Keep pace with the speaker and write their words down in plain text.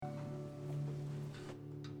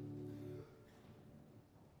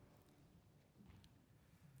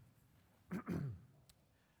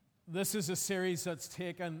This is a series that's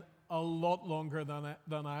taken a lot longer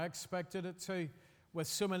than I expected it to, with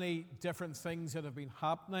so many different things that have been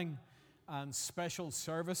happening and special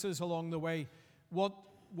services along the way. What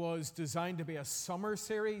was designed to be a summer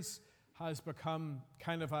series has become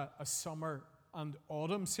kind of a summer and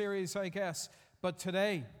autumn series, I guess. But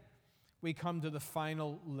today, we come to the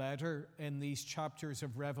final letter in these chapters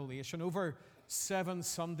of Revelation. Over 7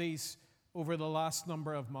 Sundays over the last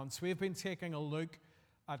number of months, we've been taking a look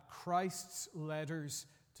at Christ's letters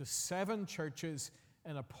to 7 churches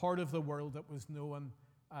in a part of the world that was known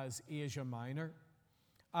as Asia Minor.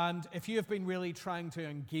 And if you have been really trying to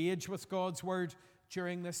engage with God's Word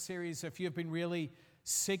during this series, if you've been really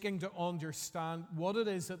seeking to understand what it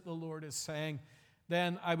is that the Lord is saying,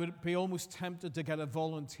 then I would be almost tempted to get a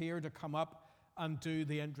volunteer to come up and do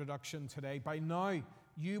the introduction today. By now,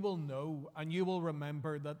 you will know and you will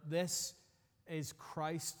remember that this is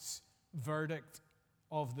Christ's verdict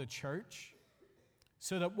of the church.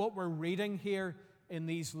 So that what we're reading here in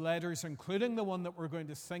these letters, including the one that we're going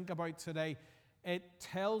to think about today, it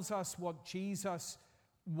tells us what Jesus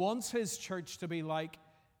wants his church to be like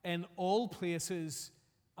in all places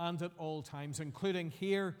and at all times, including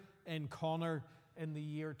here in Connor in the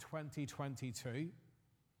year 2022.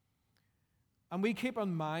 And we keep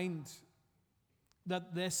in mind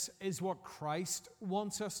that this is what Christ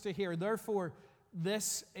wants us to hear. Therefore,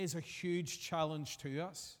 this is a huge challenge to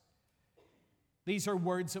us. These are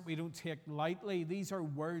words that we don't take lightly. These are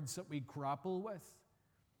words that we grapple with.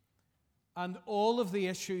 And all of the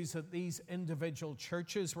issues that these individual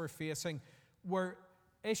churches were facing were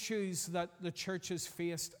issues that the church has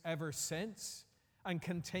faced ever since and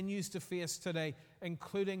continues to face today,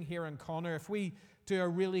 including here in Connor. If we do a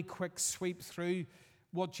really quick sweep through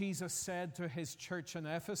what Jesus said to his church in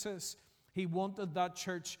Ephesus, he wanted that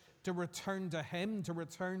church to return to him, to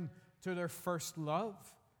return to their first love.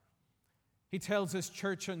 He tells his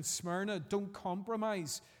church in Smyrna, don't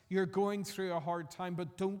compromise. You're going through a hard time,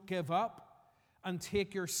 but don't give up and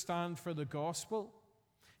take your stand for the gospel.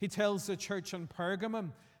 He tells the church in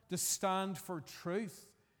Pergamum to stand for truth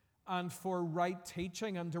and for right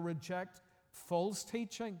teaching and to reject false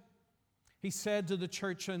teaching. He said to the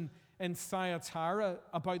church in Thyatira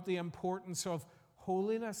about the importance of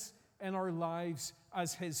holiness in our lives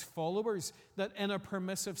as his followers, that in a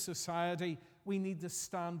permissive society, we need to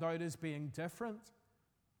stand out as being different.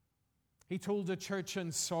 He told the church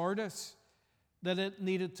in Sardis that it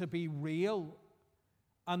needed to be real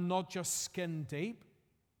and not just skin deep.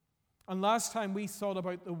 And last time we thought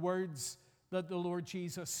about the words that the Lord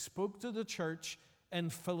Jesus spoke to the church in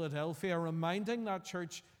Philadelphia, reminding that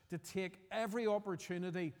church to take every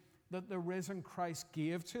opportunity that the risen Christ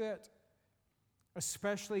gave to it,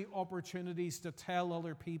 especially opportunities to tell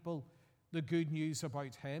other people the good news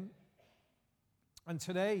about him. And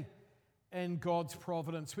today, in God's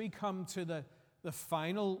providence, we come to the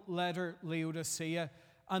final letter, Laodicea,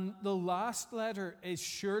 and the last letter is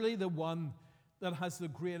surely the one that has the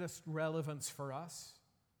greatest relevance for us.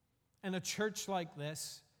 In a church like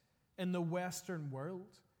this, in the Western world,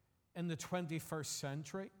 in the 21st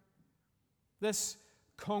century, this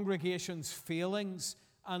congregation's failings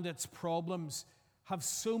and its problems have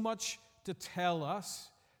so much to tell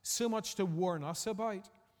us, so much to warn us about,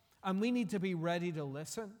 and we need to be ready to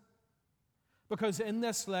listen. Because in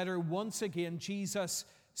this letter, once again, Jesus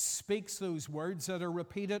speaks those words that are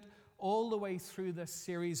repeated all the way through this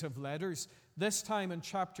series of letters. This time in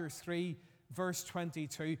chapter 3, verse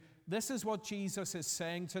 22, this is what Jesus is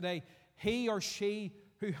saying today. He or she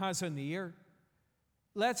who has an ear,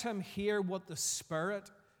 let him hear what the Spirit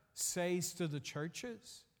says to the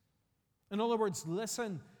churches. In other words,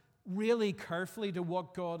 listen really carefully to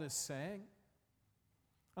what God is saying.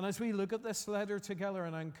 And as we look at this letter together,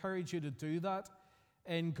 and I encourage you to do that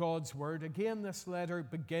in God's Word, again, this letter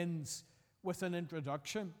begins with an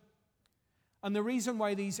introduction. And the reason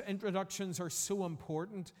why these introductions are so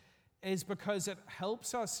important is because it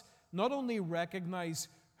helps us not only recognize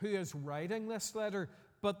who is writing this letter,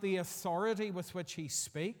 but the authority with which he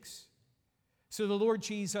speaks. So the Lord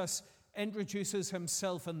Jesus introduces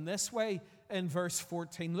himself in this way in verse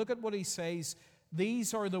 14. Look at what he says.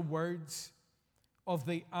 These are the words of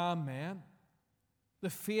the Amen, the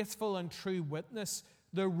faithful and true witness,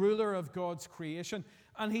 the ruler of God's creation.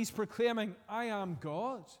 And he's proclaiming, I am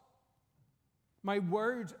God. My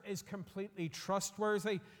word is completely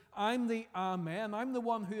trustworthy. I'm the Amen. I'm the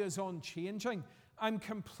one who is unchanging. I'm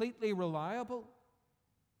completely reliable.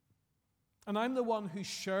 And I'm the one who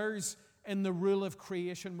shares in the rule of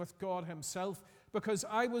creation with God himself, because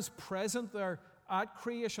I was present there at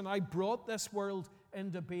creation. I brought this world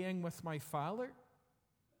into being with my Father.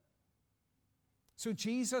 So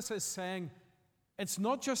Jesus is saying, it's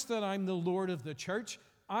not just that I'm the Lord of the church,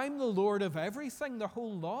 I'm the Lord of everything, the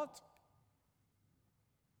whole lot.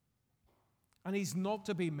 And he's not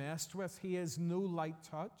to be messed with. He is no light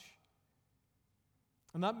touch.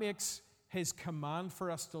 And that makes his command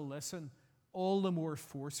for us to listen all the more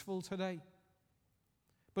forceful today.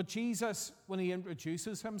 But Jesus, when he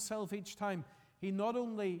introduces himself each time, he not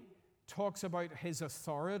only talks about his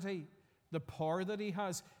authority, the power that he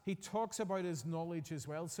has, he talks about his knowledge as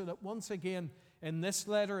well. So that once again, in this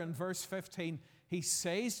letter in verse 15, he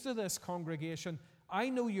says to this congregation, I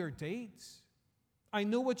know your deeds. I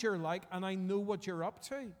know what you're like, and I know what you're up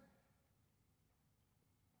to.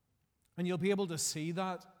 And you'll be able to see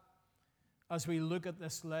that as we look at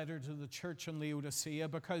this letter to the church in Laodicea,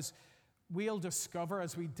 because we'll discover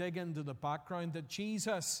as we dig into the background that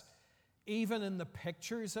Jesus, even in the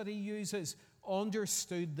pictures that he uses,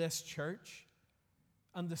 understood this church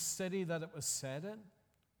and the city that it was set in.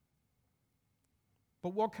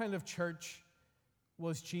 But what kind of church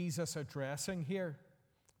was Jesus addressing here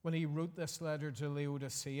when he wrote this letter to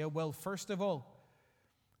Laodicea? Well, first of all,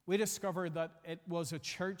 we discovered that it was a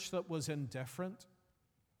church that was indifferent.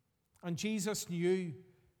 And Jesus knew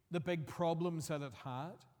the big problems that it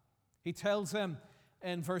had. He tells them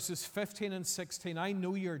in verses 15 and 16, I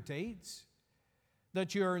know your deeds,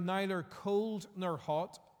 that you are neither cold nor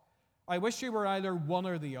hot. I wish you were either one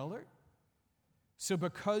or the other. So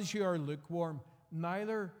because you are lukewarm,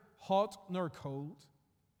 neither hot nor cold,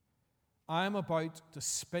 I am about to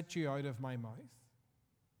spit you out of my mouth.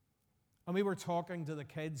 And we were talking to the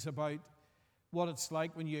kids about what it's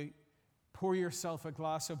like when you pour yourself a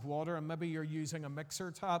glass of water and maybe you're using a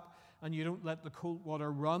mixer tap and you don't let the cold water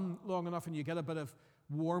run long enough and you get a bit of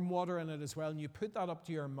warm water in it as well, and you put that up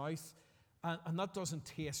to your mouth and that doesn't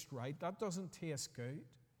taste right. That doesn't taste good.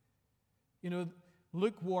 You know,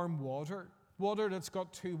 lukewarm water that's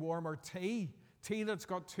got too warm, or tea that's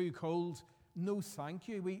got too cold, no thank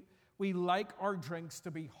you. We like our drinks to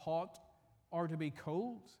be hot or to be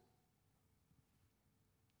cold.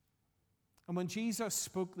 And when Jesus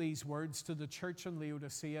spoke these words to the church in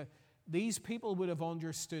Laodicea, these people would have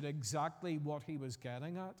understood exactly what he was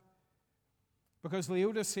getting at. Because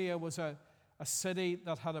Laodicea was a city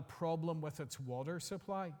that had a problem with its water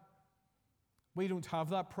supply. We don't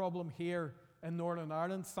have that problem here in Northern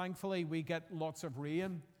Ireland. Thankfully, we get lots of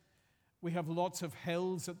rain. We have lots of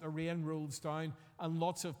hills that the rain rolls down and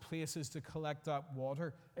lots of places to collect that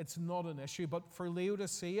water. It's not an issue. But for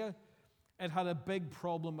Laodicea, it had a big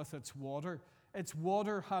problem with its water. Its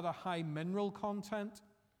water had a high mineral content,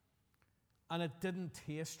 and it didn't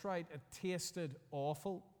taste right. It tasted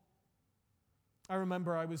awful. I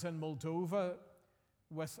remember I was in Moldova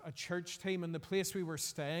with a church team, and the place we were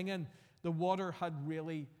staying in, the water had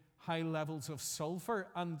really high levels of sulfur,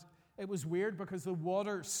 and it was weird because the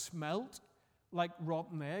water smelt like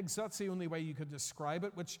rotten eggs. That's the only way you could describe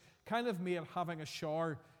it, which kind of made having a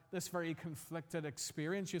shower this very conflicted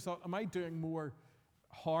experience. You thought, am I doing more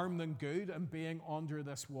harm than good in being under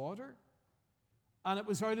this water? And it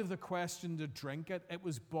was out of the question to drink it. It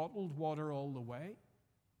was bottled water all the way.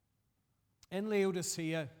 In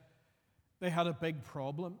Laodicea, they had a big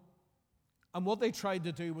problem. And what they tried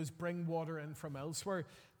to do was bring water in from elsewhere.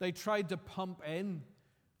 They tried to pump in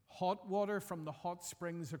hot water from the hot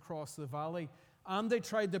springs across the valley, and they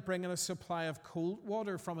tried to bring in a supply of cold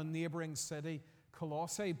water from a neighboring city,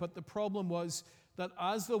 Colossae. But the problem was that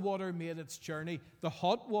as the water made its journey, the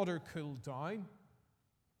hot water cooled down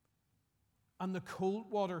and the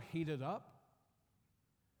cold water heated up,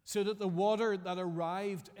 so that the water that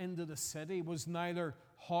arrived into the city was neither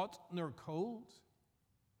hot nor cold.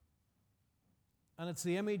 And it's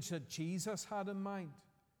the image that Jesus had in mind,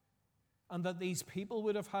 and that these people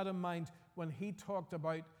would have had in mind when he talked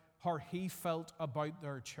about how he felt about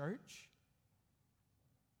their church.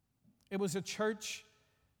 It was a church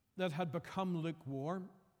that had become lukewarm.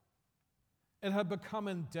 It had become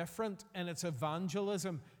indifferent in its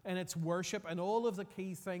evangelism, in its worship, and all of the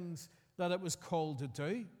key things that it was called to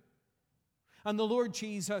do. And the Lord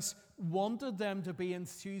Jesus wanted them to be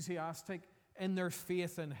enthusiastic in their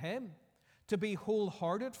faith in him, to be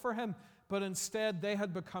wholehearted for him, but instead they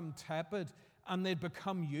had become tepid and they'd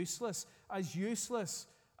become useless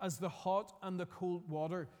as the hot and the cold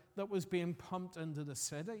water that was being pumped into the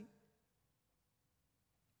city.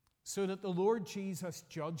 So that the Lord Jesus'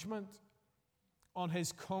 judgment on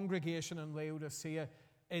his congregation in Laodicea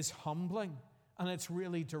is humbling, and it's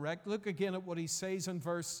really direct. Look again at what he says in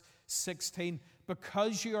verse 16.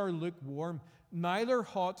 Because you are lukewarm, neither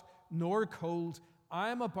hot nor cold, I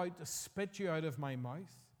am about to spit you out of my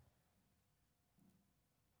mouth.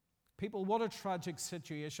 People, what a tragic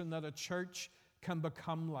situation that a church can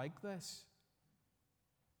become like this.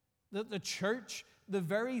 That the church, the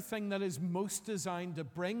very thing that is most designed to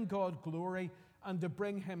bring God glory and to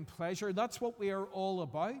bring Him pleasure, that's what we are all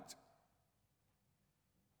about.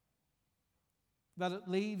 That it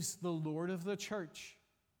leaves the Lord of the church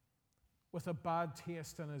with a bad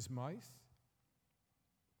taste in his mouth.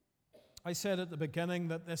 I said at the beginning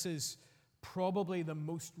that this is probably the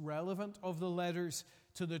most relevant of the letters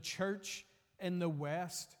to the church in the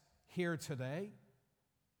West here today.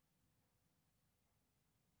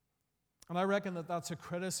 And I reckon that that's a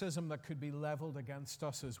criticism that could be leveled against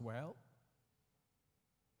us as well.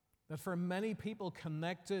 That for many people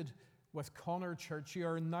connected with Connor Church, you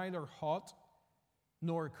are neither hot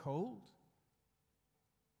nor cold.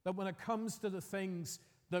 That when it comes to the things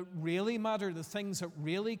that really matter, the things that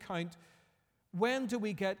really count, when do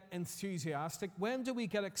we get enthusiastic? When do we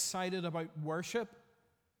get excited about worship,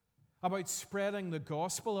 about spreading the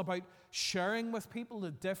gospel, about sharing with people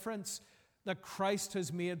the difference that Christ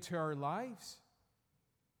has made to our lives?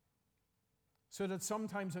 So that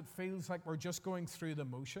sometimes it feels like we're just going through the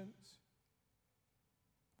motions.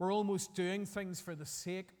 We're almost doing things for the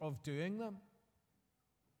sake of doing them.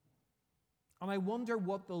 And I wonder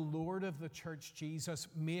what the Lord of the church, Jesus,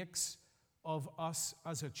 makes of us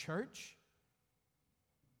as a church.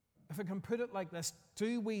 If I can put it like this,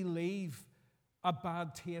 do we leave a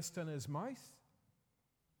bad taste in his mouth?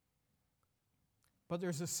 But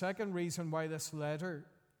there's a second reason why this letter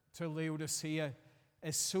to Laodicea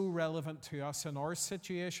is so relevant to us in our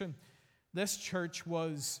situation. This church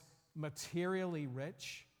was materially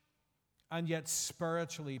rich and yet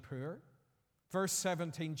spiritually poor. Verse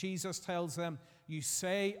 17, Jesus tells them, "You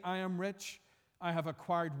say, I am rich, I have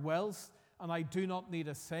acquired wealth, and I do not need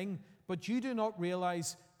a thing, but you do not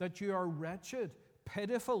realize that you are wretched,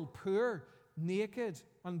 pitiful, poor, naked,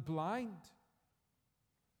 and blind."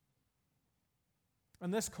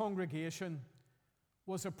 And this congregation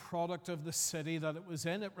was a product of the city that it was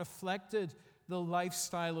in. It reflected the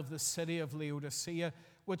lifestyle of the city of Laodicea,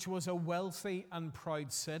 which was a wealthy and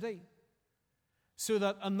proud city. So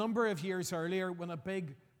that a number of years earlier, when a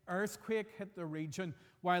big earthquake hit the region,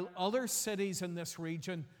 while other cities in this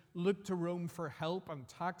region looked to Rome for help and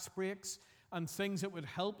tax breaks and things that would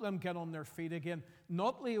help them get on their feet again,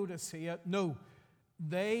 not Laodicea, no,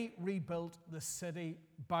 they rebuilt the city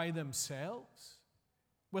by themselves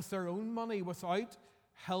with their own money, without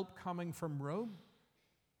help coming from Rome.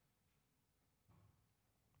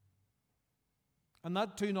 And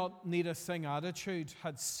that do not need a thing attitude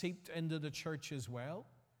had seeped into the church as well.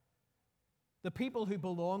 The people who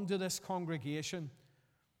belonged to this congregation,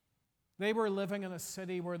 they were living in a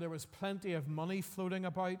city where there was plenty of money floating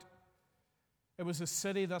about. It was a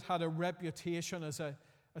city that had a reputation as a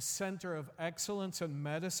center of excellence in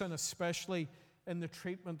medicine, especially in the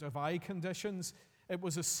treatment of eye conditions. It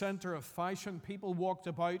was a center of fashion. People walked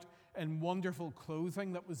about in wonderful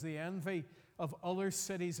clothing that was the envy of other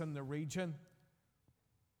cities in the region.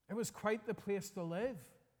 It was quite the place to live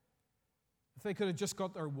if they could have just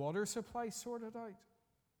got their water supply sorted out.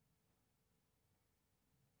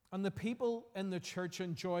 And the people in the church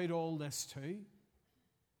enjoyed all this too.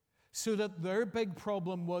 So that their big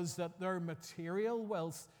problem was that their material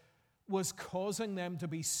wealth was causing them to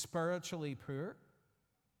be spiritually poor.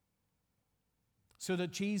 So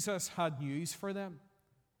that Jesus had news for them.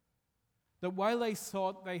 That while they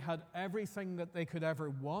thought they had everything that they could ever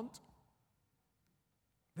want,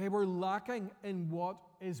 they were lacking in what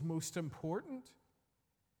is most important.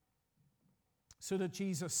 So that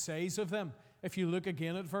Jesus says of them, if you look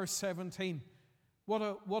again at verse 17, what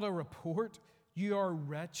a report. You are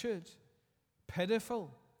wretched,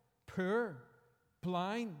 pitiful, poor,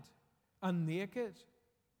 blind, and naked.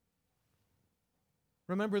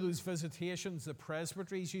 Remember those visitations the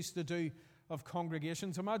presbyteries used to do of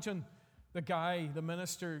congregations? Imagine the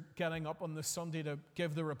minister, getting up on the Sunday to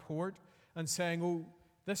give the report and saying, "Oh,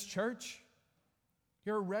 this church,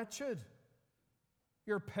 you're wretched,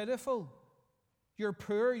 you're pitiful, you're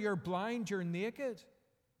poor, you're blind, you're naked."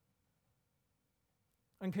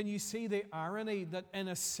 And can you see the irony that in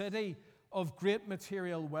a city of great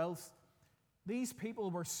material wealth, these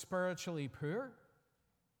people were spiritually poor?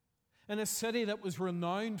 In a city that was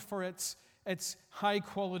renowned for its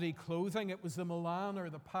high-quality clothing, it was the Milan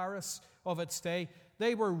or the Paris of its day,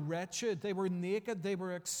 they were wretched, they were naked, they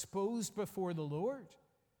were exposed before the Lord.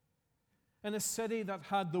 In a city that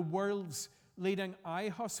had the world's leading eye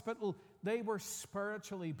hospital, they were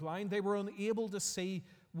spiritually blind. They were unable to see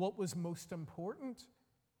what was most important.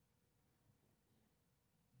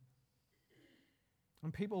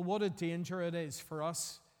 And people, what a danger it is for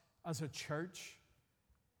us as a church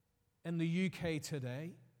in the UK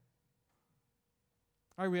today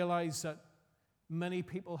I realize that many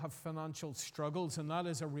people have financial struggles, and that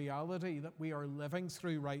is a reality that we are living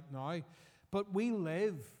through right now. But we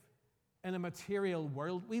live in a material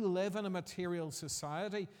world. We live in a material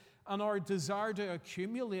society, and our desire to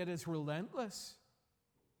accumulate is relentless.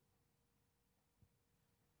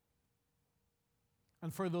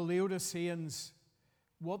 And for the Laodiceans,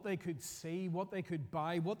 what they could see, what they could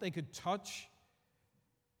buy, what they could touch,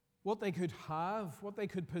 what they could have, what they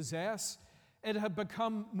could possess, it had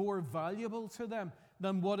become more valuable to them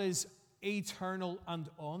than what is eternal and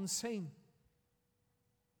unseen.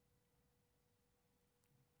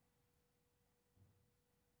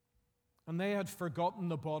 And they had forgotten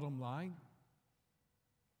the bottom line,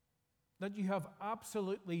 that you have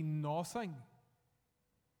absolutely nothing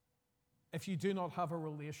if you do not have a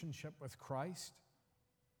relationship with Christ.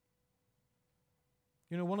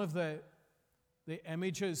 You know, one of the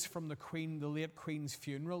images from the late Queen's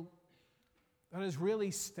funeral that has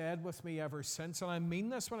really stayed with me ever since, and I mean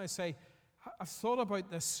this when I say I've thought about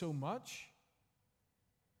this so much,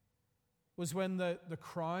 was when the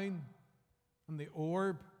crown and the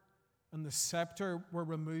orb and the scepter were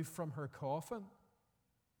removed from her coffin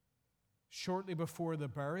shortly before the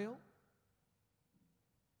burial.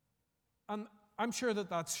 And I'm sure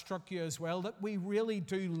that struck you as well, that we really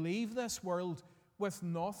do leave this world with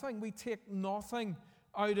nothing. We take nothing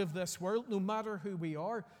out of this world, no matter who we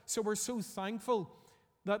are. So we're so thankful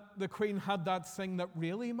that the Queen had that thing that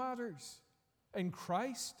really matters in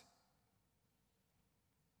Christ.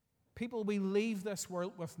 People, we leave this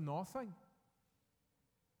world with nothing.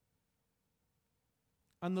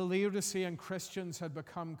 And the Laodicean Christians had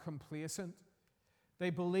become complacent.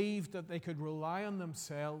 They believed that they could rely on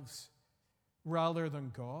themselves rather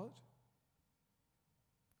than God.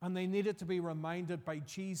 And they needed to be reminded by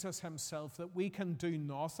Jesus himself that we can do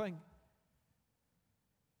nothing.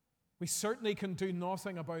 We certainly can do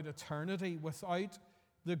nothing about eternity without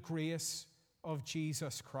the grace of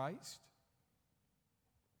Jesus Christ.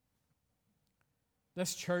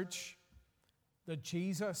 This church that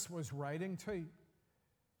Jesus was writing to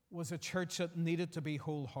was a church that needed to be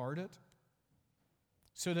wholehearted,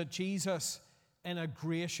 so that Jesus, in a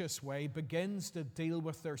gracious way, begins to deal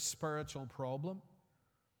with their spiritual problem.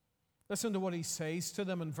 Listen to what he says to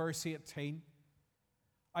them in verse 18.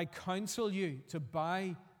 I counsel you to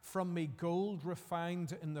buy from me gold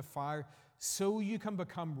refined in the fire, so you can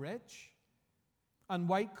become rich, and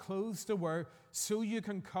white clothes to wear, so you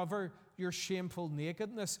can cover your shameful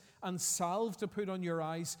nakedness, and salve to put on your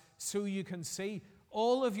eyes, so you can see.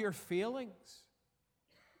 All of your failings,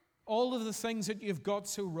 all of the things that you've got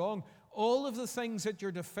so wrong, all of the things that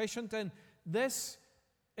you're deficient in, this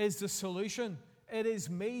is the solution. It is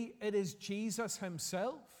me, it is Jesus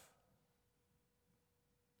himself.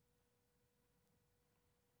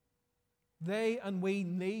 They and we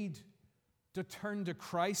need to turn to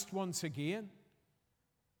Christ once again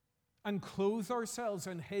and clothe ourselves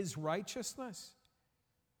in his righteousness.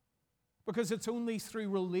 Because it's only through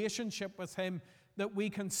relationship with him that we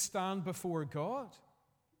can stand before God.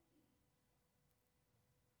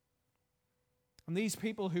 And these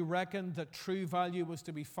people who reckoned that true value was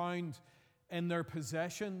to be found in their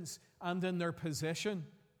possessions and in their position,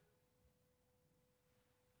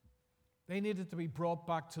 they needed to be brought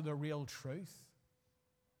back to the real truth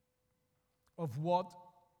of what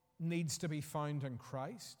needs to be found in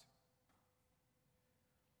Christ.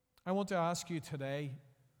 I want to ask you today,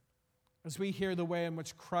 as we hear the way in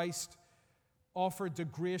which Christ offered to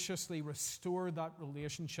graciously restore that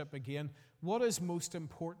relationship again, what is most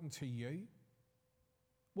important to you?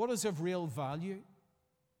 What is of real value?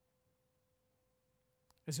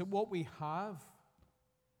 Is it what we have?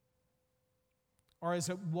 Or is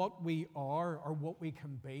it what we are or what we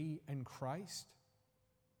can be in Christ?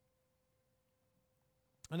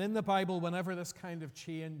 And in the Bible, whenever this kind of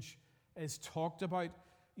change is talked about,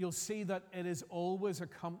 you'll see that it is always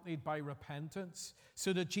accompanied by repentance.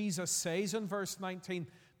 So that Jesus says in verse 19,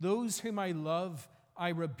 those whom I love, I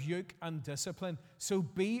rebuke and discipline. So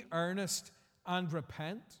be earnest and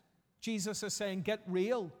repent. Jesus is saying, get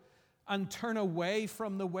real and turn away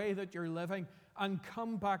from the way that you're living and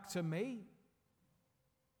come back to me.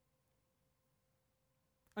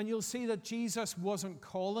 And you'll see that Jesus wasn't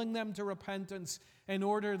calling them to repentance in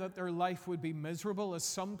order that their life would be miserable, as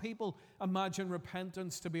some people imagine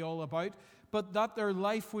repentance to be all about, but that their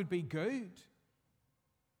life would be good.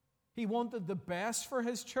 He wanted the best for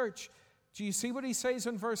his church. Do you see what he says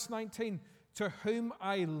in verse 19? To whom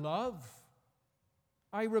I love,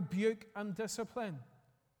 I rebuke and discipline.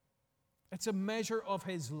 It's a measure of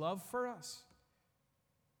his love for us.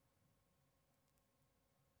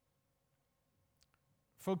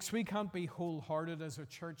 Folks, we can't be wholehearted as a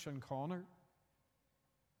church in Connor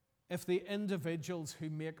if the individuals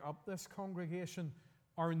who make up this congregation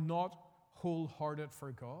are not wholehearted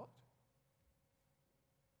for God.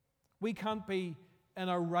 We can't be in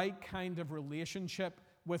a right kind of relationship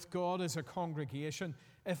with God as a congregation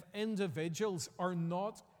if individuals are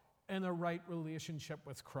not in a right relationship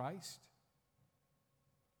with Christ.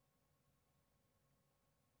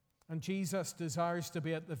 And Jesus desires to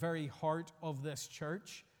be at the very heart of this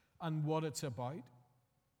church and what it's about.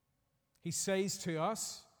 He says to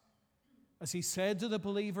us, as he said to the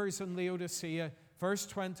believers in Laodicea, verse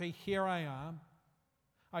 20, "Here I am.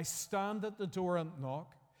 I stand at the door and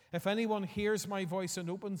knock. If anyone hears my voice and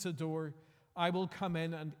opens the door, I will come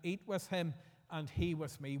in and eat with him and he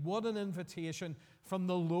with me." What an invitation from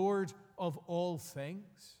the Lord of all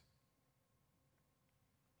things.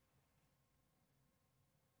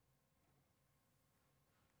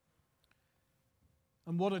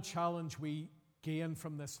 And what a challenge we gain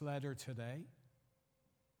from this letter today.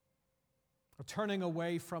 A turning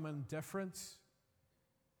away from indifference,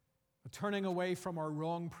 a turning away from our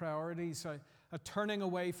wrong priorities, a turning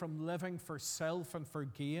away from living for self and for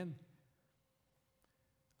gain,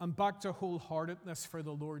 and back to wholeheartedness for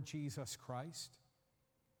the Lord Jesus Christ.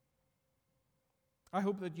 I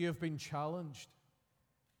hope that you have been challenged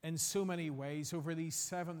in so many ways over these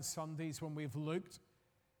 7 Sundays when we've looked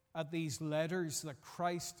at these letters that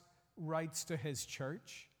Christ writes to his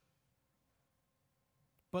church.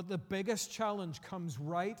 But the biggest challenge comes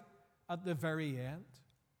right at the very end.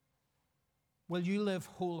 Will you live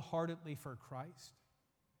wholeheartedly for Christ?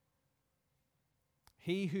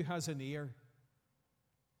 He who has an ear,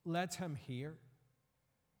 let him hear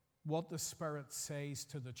what the Spirit says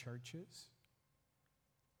to the churches.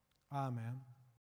 Amen.